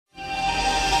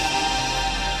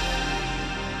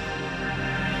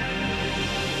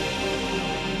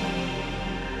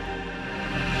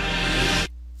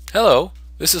Hello,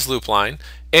 this is Loopline,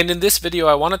 and in this video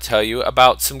I want to tell you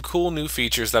about some cool new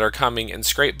features that are coming in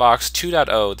Scrapebox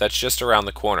 2.0 that's just around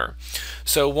the corner.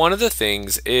 So one of the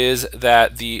things is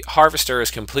that the harvester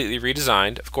is completely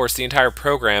redesigned. Of course, the entire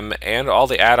program and all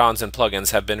the add-ons and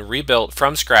plugins have been rebuilt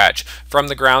from scratch, from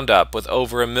the ground up, with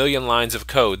over 1,000,000 lines of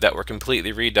code that were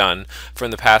completely redone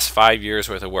from the past 5 years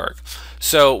worth of work.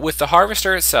 So with the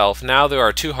harvester itself, now there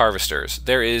are two harvesters.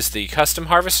 There is the custom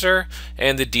harvester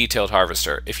and the detailed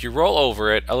harvester. If you roll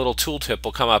over it, a little tooltip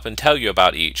will come up and tell you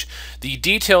about each. The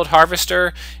detailed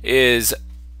harvester is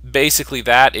basically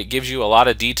that. It gives you a lot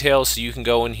of details, so you can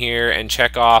go in here and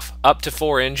check off up to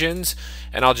 4 engines,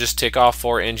 and I'll just tick off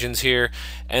 4 engines here,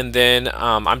 and then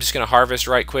I'm just going to harvest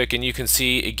right quick, and you can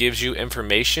see it gives you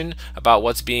information about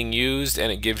what's being used,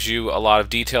 and it gives you a lot of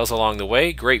details along the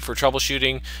way. Great for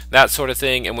troubleshooting, that sort of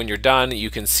thing. And when you're done,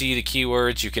 you can see the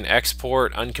keywords, you can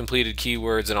export uncompleted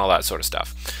keywords and all that sort of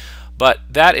stuff. But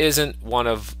that isn't one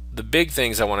of the big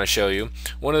things I want to show you.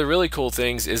 One of the really cool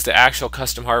things is the actual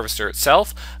custom harvester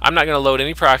itself. I'm not going to load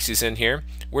any proxies in here.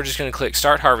 We're just going to click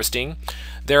Start Harvesting.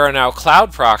 There are now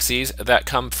cloud proxies that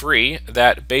come free,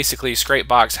 that basically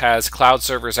Scrapebox has cloud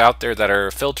servers out there that are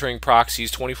filtering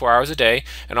proxies 24 hours a day,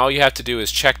 and all you have to do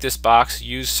is check this box,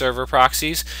 Use Server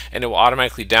Proxies, and it will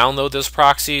automatically download those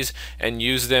proxies and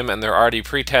use them, and they're already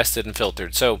pre-tested and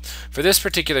filtered. So for this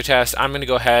particular test, I'm going to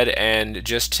go ahead and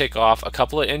just tick off a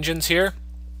couple of engines here.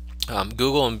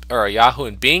 Google or Yahoo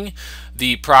and Bing.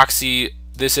 The proxy,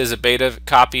 this is a beta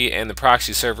copy, and the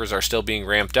proxy servers are still being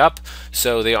ramped up,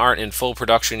 so they aren't in full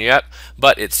production yet,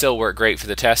 but it still worked great for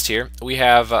the test here. We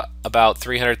have about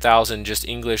 300,000 just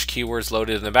English keywords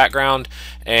loaded in the background,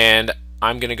 and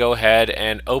I'm going to go ahead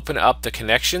and open up the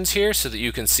connections here so that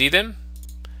you can see them.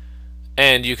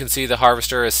 And you can see the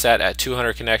harvester is set at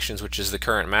 200 connections, which is the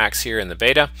current max here in the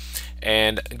beta.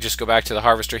 And just go back to the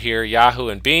harvester here, Yahoo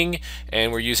and Bing,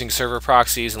 and we're using server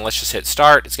proxies, and let's just hit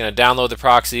start. It's going to download the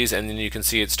proxies, and then you can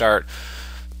see it start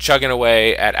chugging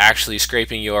away at actually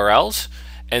scraping URLs.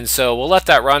 And so we'll let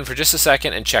that run for just a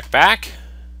second and check back.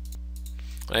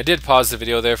 I did pause the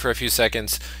video there for a few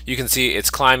seconds. You can see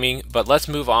it's climbing, but let's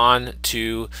move on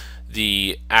to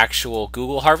the actual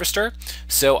Google harvester.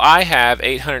 So I have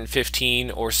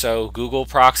 815 or so Google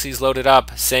proxies loaded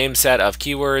up, same set of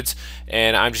keywords,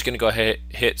 and I'm just going to go ahead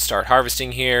and hit start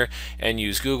harvesting here and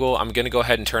use Google. I'm going to go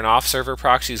ahead and turn off server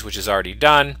proxies, which is already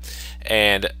done,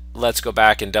 and let's go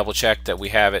back and double check that we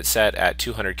have it set at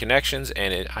 200 connections,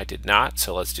 and I did not,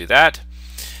 so let's do that.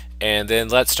 And then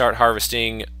let's start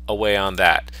harvesting away on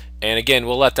that. And again,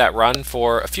 we'll let that run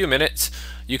for a few minutes.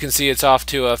 You can see it's off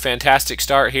to a fantastic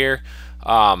start here.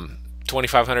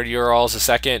 2,500 URLs a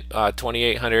second,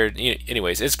 2,800.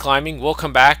 Anyways, it's climbing. We'll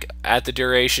come back at the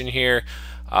duration here.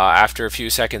 After a few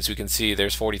seconds, we can see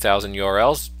there's 40,000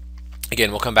 URLs.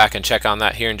 Again, we'll come back and check on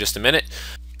that here in just a minute.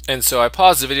 And so I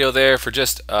paused the video there for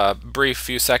just a brief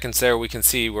few seconds there. We can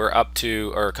see we're up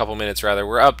to, or a couple minutes rather,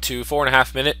 we're up to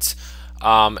 4.5 minutes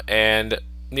and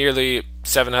nearly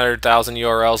 700,000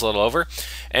 URLs, a little over.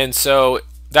 And so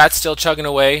that's still chugging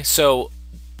away. So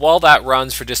while that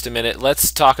runs for just a minute,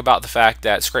 let's talk about the fact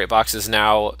that Scrapebox is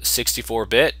now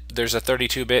 64-bit. There's a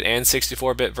 32-bit and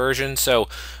 64-bit version. So,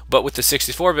 but with the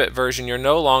 64-bit version, you're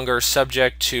no longer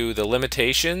subject to the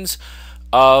limitations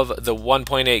of the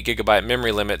 1.8 gigabyte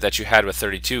memory limit that you had with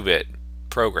 32-bit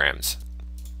programs,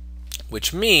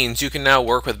 which means you can now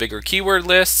work with bigger keyword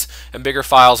lists and bigger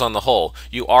files on the whole.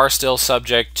 You are still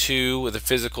subject to the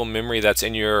physical memory that's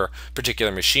in your particular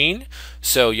machine,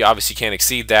 so you obviously can't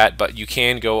exceed that, but you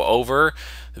can go over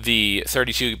the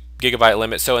 32 gigabyte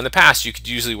limit. So in the past, you could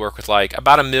usually work with like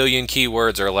about 1,000,000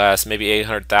 keywords or less, maybe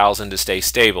 800,000 to stay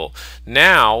stable.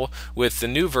 Now, with the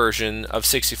new version of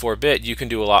 64-bit, you can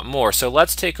do a lot more. So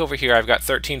let's take over here, I've got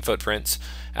 13 footprints,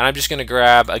 and I'm just going to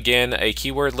grab, again, a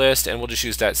keyword list, and we'll just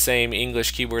use that same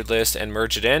English keyword list and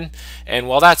merge it in. And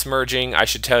while that's merging, I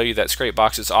should tell you that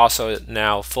Scrapebox is also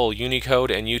now full Unicode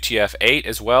and UTF-8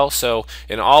 as well. So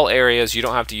in all areas, you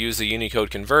don't have to use the Unicode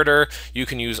converter. You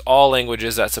can use all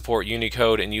languages that support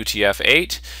Unicode and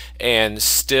UTF-8 and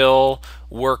still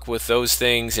work with those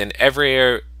things in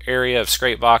every area of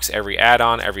Scrapebox, every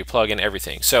add-on, every plugin,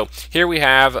 everything. So here we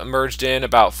have merged in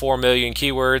about 4 million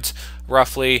keywords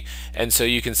roughly, and so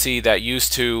you can see that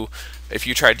used to, if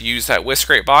you tried to use that with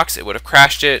Scrapebox, it would have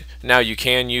crashed it. Now you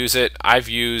can use it. I've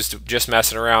used, just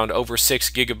messing around, over 6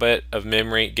 gigabytes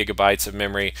of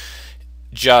memory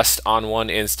just on one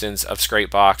instance of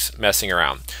Scrapebox messing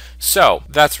around. So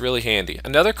that's really handy.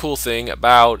 Another cool thing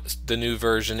about the new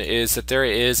version is that there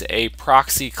is a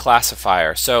proxy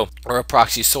classifier, or a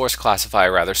proxy source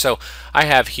classifier rather. So I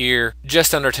have here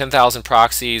just under 10,000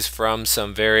 proxies from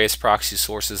some various proxy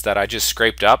sources that I just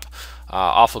scraped up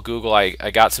off of Google. I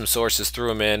got some sources, threw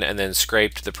them in, and then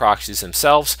scraped the proxies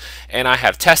themselves, and I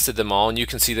have tested them all. And you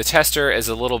can see the tester is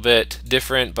a little bit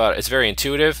different, but it's very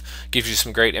intuitive, gives you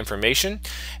some great information.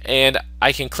 And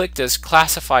I can click this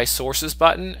classify sources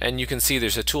button, and you can see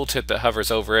there's a tooltip that hovers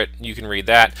over it. You can read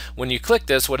that. When you click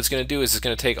this, what it's going to do is it's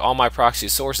going to take all my proxy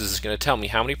sources. It's going to tell me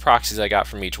how many proxies I got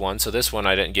from each one. So this one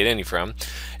I didn't get any from.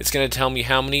 It's going to tell me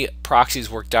how many proxies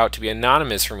worked out to be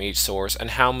anonymous from each source,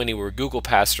 and how many were Google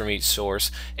passed from each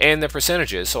source, and the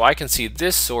percentages. So I can see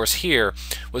this source here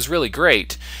was really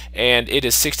great, and it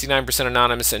is 69%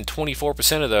 anonymous, and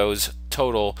 24% of those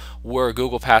total were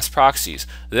Google Pass proxies.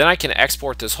 Then I can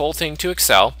export this whole thing to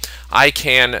Excel. I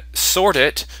can sort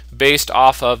it based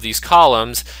off of these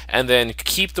columns, and then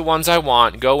keep the ones I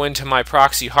want, go into my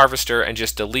proxy harvester, and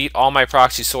just delete all my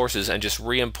proxy sources and just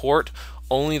re-import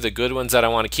only the good ones that I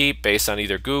want to keep based on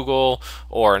either Google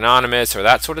or anonymous or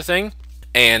that sort of thing.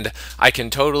 And I can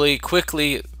totally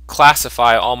quickly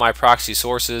classify all my proxy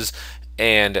sources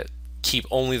and keep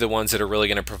only the ones that are really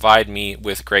going to provide me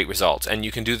with great results. And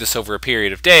you can do this over a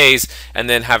period of days and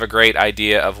then have a great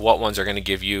idea of what ones are going to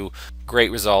give you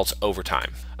great results over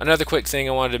time. Another quick thing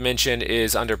I wanted to mention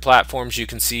is under platforms. You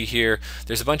can see here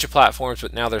there's a bunch of platforms,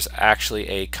 but now there's actually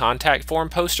a contact form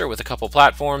poster with a couple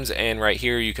platforms, and right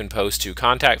here you can post to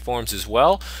contact forms as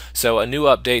well. So a new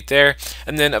update there.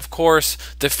 And then of course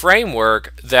the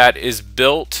framework that is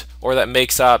built or that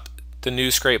makes up the new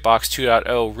Scrapebox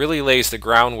 2.0 really lays the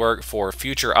groundwork for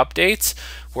future updates,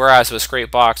 whereas with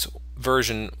Scrapebox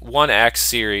version 1X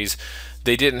series,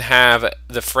 they didn't have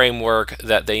the framework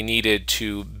that they needed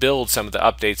to build some of the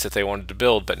updates that they wanted to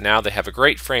build, but now they have a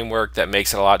great framework that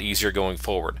makes it a lot easier going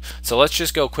forward. So let's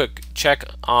just go quick check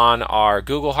on our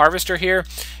Google Harvester here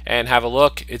and have a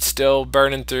look. It's still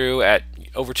burning through at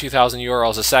over 2,000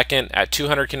 URLs a second at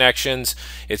 200 connections.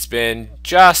 It's been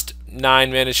just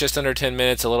 9 minutes, just under 10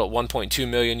 minutes, a little 1.2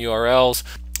 million URLs.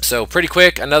 So pretty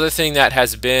quick. Another thing that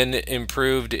has been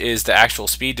improved is the actual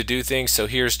speed to do things. So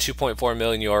here's 2.4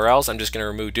 million URLs. I'm just going to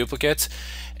remove duplicates,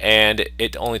 and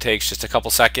it only takes just a couple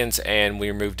seconds, and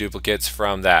we remove duplicates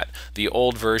from that. The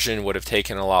old version would have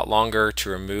taken a lot longer to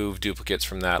remove duplicates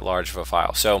from that large of a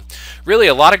file. So really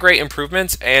a lot of great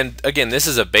improvements, and again, this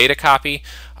is a beta copy.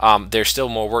 There's still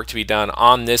more work to be done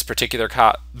on this particular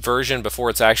version before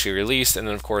it's actually released, and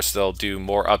then of course they'll do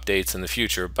more updates in the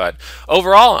future. But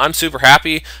overall, I'm super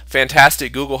happy.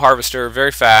 Fantastic Google Harvester,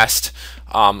 very fast.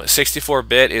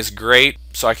 64-bit is great,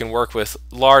 so I can work with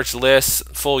large lists,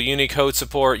 full Unicode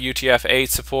support, UTF-8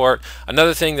 support.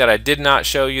 Another thing that I did not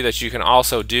show you that you can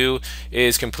also do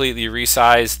is completely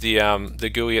resize the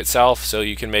GUI itself, so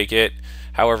you can make it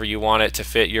however you want it to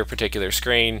fit your particular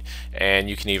screen, and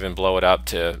you can even blow it up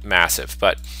to massive.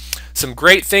 But some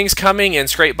great things coming in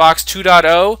Scrapebox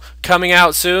 2.0 coming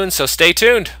out soon, so stay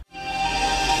tuned.